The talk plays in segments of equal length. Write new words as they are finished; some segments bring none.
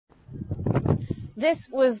This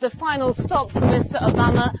was the final stop for Mr.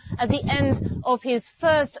 Obama at the end of his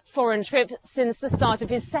first foreign trip since the start of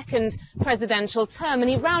his second presidential term. And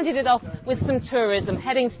he rounded it off with some tourism,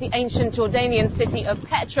 heading to the ancient Jordanian city of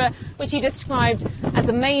Petra, which he described as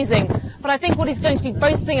amazing. But I think what he's going to be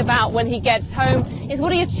boasting about when he gets home is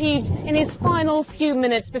what he achieved in his final few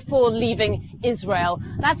minutes before leaving Israel.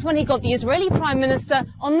 That's when he got the Israeli Prime Minister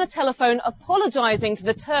on the telephone apologizing to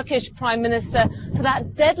the Turkish Prime Minister for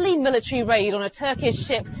that deadly military raid on a Turkish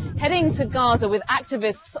ship heading to Gaza with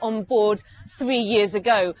activists on board 3 years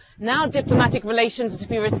ago. Now diplomatic relations are to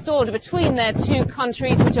be restored between their two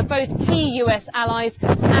countries, which are both key US allies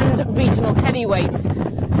and regional heavyweights.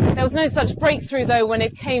 There was no such breakthrough, though, when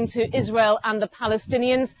it came to Israel and the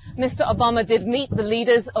Palestinians. Mr. Obama did meet the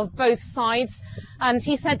leaders of both sides, and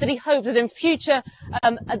he said that he hoped that in future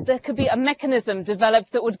there could be a mechanism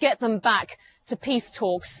developed that would get them back to peace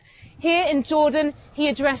talks. Here in Jordan, he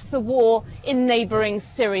addressed the war in neighbouring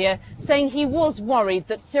Syria, saying he was worried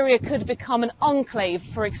that Syria could become an enclave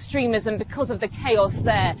for extremism because of the chaos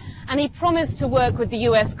there. And he promised to work with the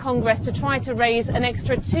US Congress to try to raise an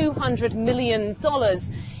extra $200 million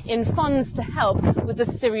in funds to help with the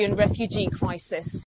Syrian refugee crisis.